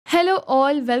Hello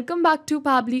all, welcome back to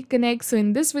Pabbly Connect. So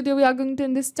in this video, we are going to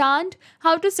understand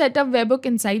how to set up Webhook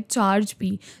inside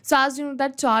Chargebee. So as you know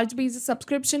that Chargebee is a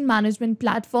subscription management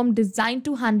platform designed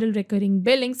to handle recurring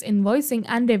billings, invoicing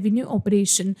and revenue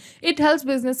operation. It helps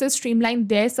businesses streamline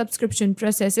their subscription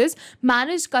processes,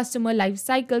 manage customer life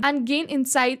cycle and gain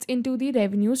insights into the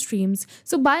revenue streams.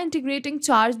 So by integrating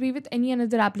Chargebee with any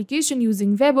another application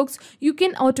using Webhooks, you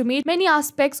can automate many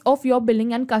aspects of your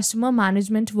billing and customer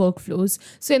management workflows.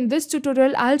 So in this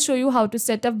tutorial, I'll show you how to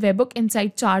set up Webhook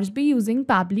inside Chargebee using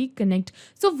Pabbly Connect.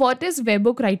 So what is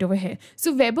Webhook right over here?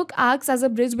 So Webhook acts as a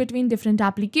bridge between different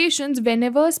applications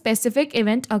whenever a specific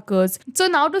event occurs. So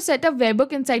now to set up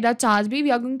Webhook inside our Chargebee,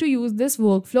 we are going to use this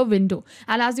workflow window.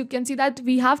 And as you can see that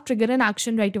we have trigger and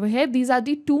action right over here. These are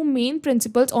the two main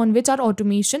principles on which our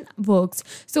automation works.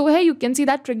 So here you can see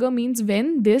that trigger means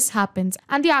when this happens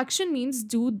and the action means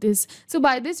do this. So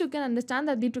by this you can understand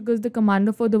that the trigger is the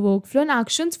commander for the workflow and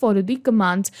actions follow the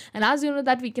commands. And as you know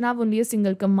that we can have only a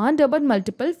single commander but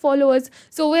multiple followers.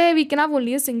 So where we can have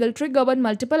only a single trigger but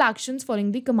multiple actions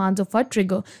following the commands of our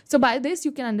trigger. So by this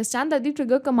you can understand that the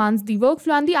trigger commands the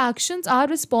workflow and the actions are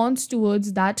response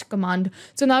towards that command.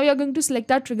 So now we are going to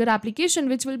select our trigger application,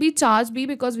 which will be Chargebee,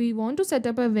 because we want to set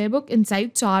up a Webhook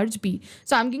inside Chargebee.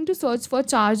 So I'm going to search for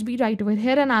Chargebee right over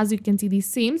here, and as you can see the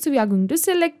same, so we are going to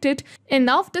select it. And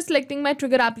now after selecting my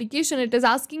trigger application, it is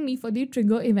asking me for the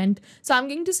trigger event. So I'm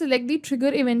going to select the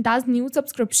trigger event as new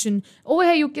subscription. Over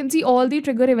here you can see all the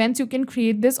trigger events you can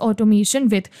create this automation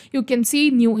with. You can see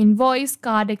new invoice,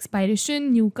 card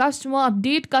expiration, new customer,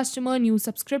 update customer, new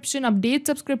subscription, update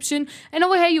subscription, and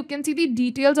over here you can see the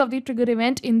details of the trigger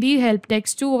event in the help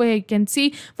text too. Over here you can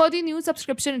see for the new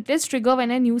subscription it is trigger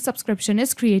when a new subscription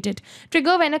is created,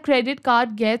 trigger when a credit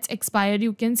card gets expired.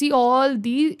 You can see all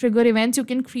the trigger events you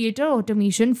can create an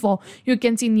automation for. You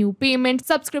can see new payment,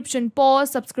 subscription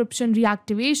pause, subscription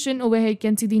reactivation. Over here you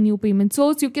can see the new payment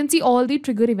source. You can see all the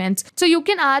trigger events. So you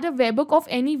can add a webhook of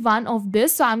any one of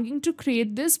this. So I'm going to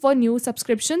create this for new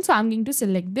subscription. So I'm going to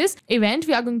select this event.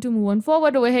 We are going to move on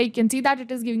forward. Over here you can see that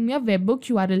it is giving me a webhook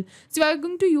URL. So we are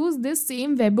going to use this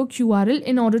same webhook URL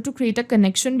in order to create a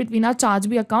connection between our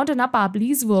Chargebee account and our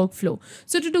Pabbly's workflow.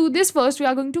 So to do this, first we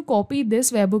are going to copy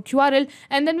this webhook URL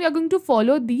and then we are going to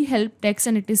follow the help text,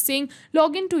 and it is saying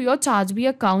log into your Chargebee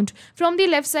account. From the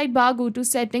left side bar, go to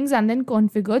settings and then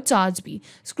configure Chargebee.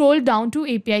 Scroll down to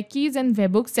API keys and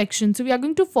webhook section. So we are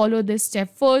going to follow this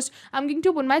step first. I'm going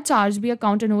to put my Chargebee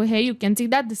account, and over here you can see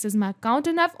that this is my account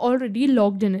and I've already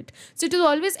logged in it. So it is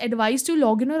always advised to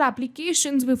log in your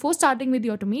applications before starting with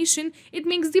the automation. It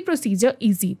makes the procedure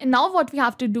easy. And now what we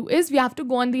have to do is we have to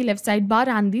go on the left side bar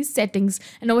and the settings,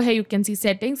 and over here you can see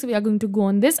settings. So we are going to go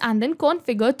on this and then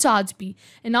configure Chargebee.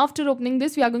 And after opening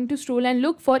this, we are going to scroll and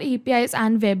look for APIs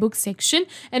and webhook section,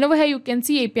 and over here you can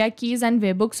see API keys and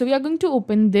webhooks. So we are going to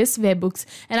open this webhooks,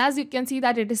 and as you can see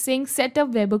that it is saying set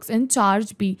up webhooks in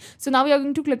Chargebee. So now we are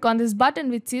going to click on this button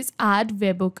which says add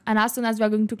webhook, and as soon as we are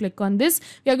going to click on this,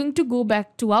 we are going to go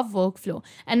back to our workflow.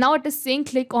 And now it is saying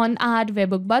click on add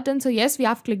webhook button. So yes, we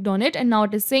have clicked on it, and now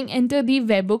it is saying enter the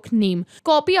webhook name.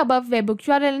 Copy above webhook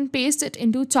URL and paste it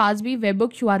into Chargebee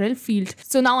webhook URL field.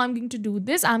 So now I'm going to do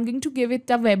this. I'm going to give it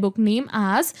a webhook name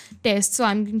as test. So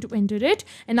I'm going to enter it,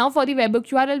 and now for the webhook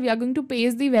URL we are going to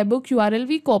paste the webhook URL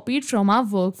we copied from our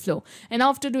workflow. And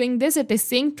after doing this, it is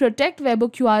saying protect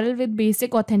webhook URL with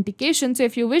basic authentication. So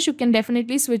if you wish, you can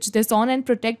definitely switch this on and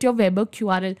protect your webhook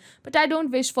URL, but I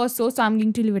don't wish for so I'm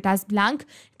going to leave it as blank.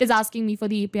 It is asking me for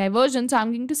the API version, so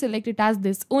I'm going to select it as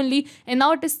this only. And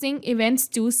now it is saying events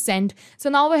to send. So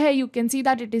now over here you can see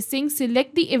that it is saying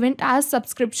select the event as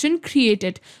subscription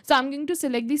created. So I'm going to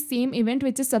select the same event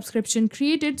which is subscription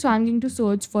created. So I'm going to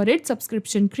search for it,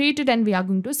 subscription created, and we are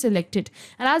going to select it.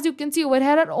 And as you can see, over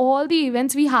here are all the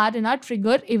events we had in our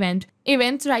trigger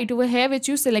events right over here which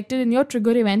you selected in your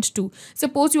trigger event too.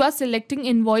 Suppose you are selecting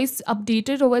invoice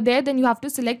updated over there, then you have to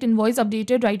select invoice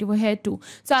updated right over here too.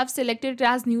 So I've selected it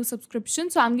as new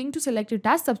subscription, so I'm going to select it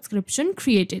as subscription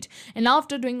created. And now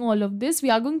after doing all of this,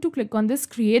 we are going to click on this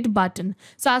create button.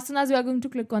 So as soon as we are going to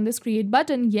click on this create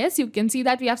button, yes, you can see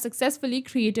that we have successfully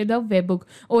created a webhook.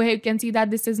 Over here you can see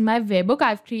that this is my webhook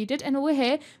I've created, and over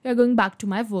here we are going back to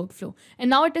my workflow.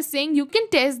 And now it is saying you can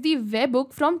test the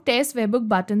webhook from test webhook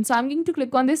button. So I'm going to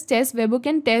click on this test webhook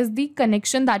and test the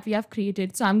connection that we have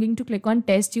created. So I'm going to click on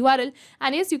test URL,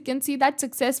 and yes, you can see that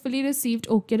successfully received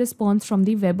OK response from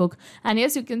the webhook. And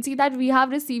yes, you can see that we have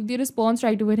received the response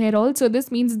right over here also.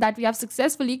 This means that we have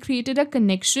successfully created a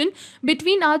connection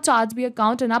between our Chargebee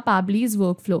account and our Pabbly's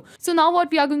workflow. So now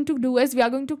what we are going to do is we are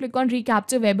going to click on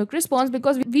recapture webhook response,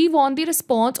 because we want the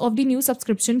response of the new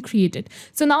subscription created.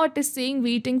 So now it is saying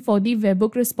waiting for the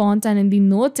webhook response, and in the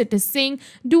notes it is saying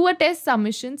do a test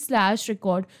submission /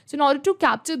 record. So in order to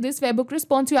capture this webhook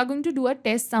response, we are going to do a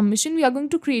test submission. We are going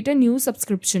to create a new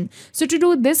subscription. So to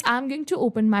do this, I'm going to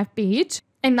open my page.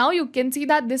 And now you can see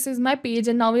that this is my page,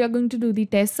 and now we are going to do the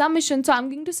test submission. So I'm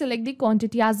going to select the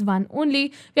quantity as 1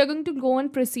 only. We are going to go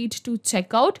and proceed to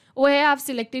checkout. Over here, I've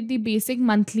selected the basic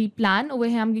monthly plan. Over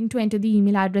here, I'm going to enter the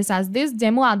email address as this,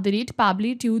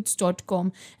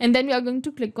 demo@pabblytudes.com. And then we are going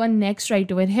to click on next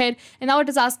right over here. And now it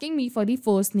is asking me for the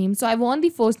first name. So I want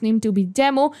the first name to be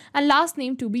demo and last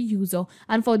name to be user.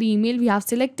 And for the email, we have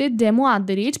selected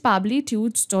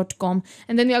demo@pabblytudes.com.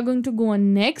 And then we are going to go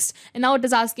on next. And now it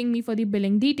is asking me for the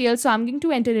billing details. So I'm going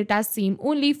to enter it as same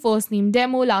only, first name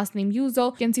demo, last name user.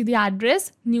 You can see the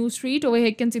address, new street. Over here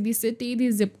you can see the city,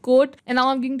 the zip code, and now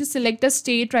I'm going to select a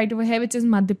state right over here, which is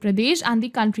Madhya Pradesh, and the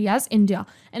country as India.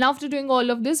 And after doing all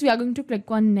of this, we are going to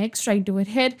click on next right over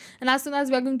here, and as soon as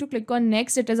we are going to click on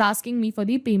next, it is asking me for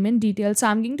the payment details. So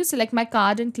I'm going to select my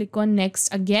card and click on next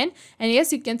again, and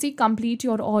yes, you can see complete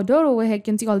your order. Over here you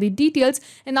can see all the details,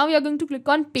 and now we are going to click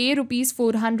on pay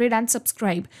 ₹400 and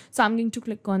subscribe. So I'm going to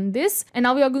click on this, and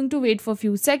now we are going to wait for a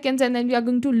few seconds, and then we are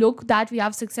going to look that we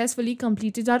have successfully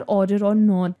completed our order or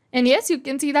not. And yes, you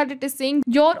can see that it is saying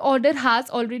your order has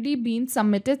already been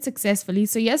submitted successfully.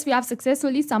 So yes, we have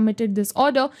successfully submitted this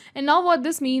order. And now what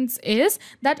this means is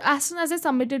that as soon as I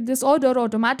submitted this order,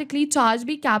 automatically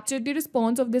Chargebee captured the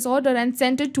response of this order and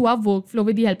sent it to our workflow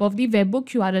with the help of the webhook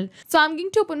URL. So I'm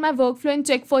going to open my workflow and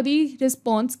check for the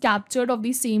response captured of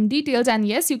the same details. And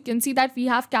yes, you can see that we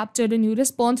have captured a new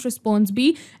response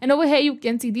B. And over here you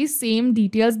can see the same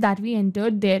details that we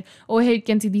entered there. Over here you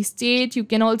can see the state. You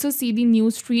can also see the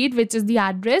new street, which is the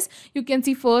address. You can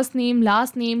see first name,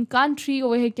 last name, country.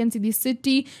 Over here you can see the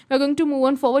city. We're going to move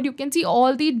on forward. You can see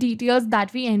all the details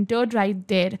that we entered right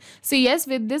there. So yes,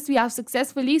 with this we have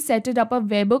successfully set it up a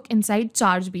webhook inside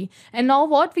Chargebee. And now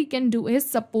what we can do is,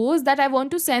 suppose that I want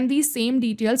to send these same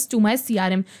details to my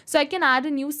CRM. So I can add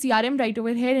a new CRM right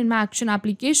over here in my action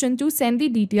application to send the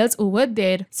details over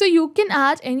there. So you can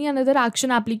add any another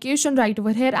action application right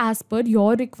over here as per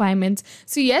your requirements.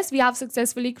 So yes, we have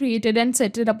successfully created and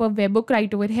set it up a webhook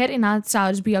right over here in our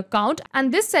Chargebee account,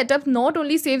 and this setup not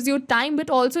only saves you time but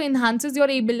also enhances your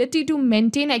ability to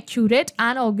maintain accurate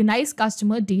and organized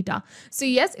customer data. So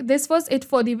yes, this was it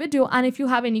for the video, and if you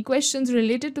have any questions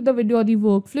related to the video or the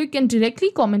workflow, you can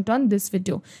directly comment on this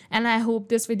video. And I hope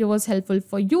this video was helpful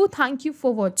for you. Thank you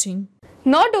for watching.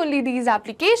 Not only these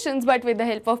applications, but with the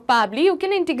help of Pabbly, you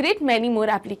can integrate many more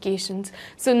applications.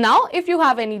 So now, if you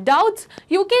have any doubts,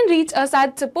 you can reach us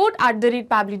at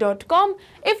support@pabbly.com.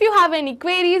 If you have any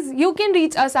queries, you can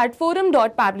reach us at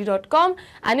forum.pabbly.com.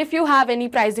 And if you have any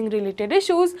pricing related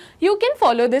issues, you can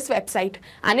follow this website.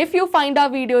 And if you find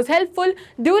our videos helpful,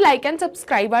 do like and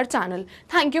subscribe our channel.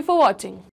 Thank you for watching.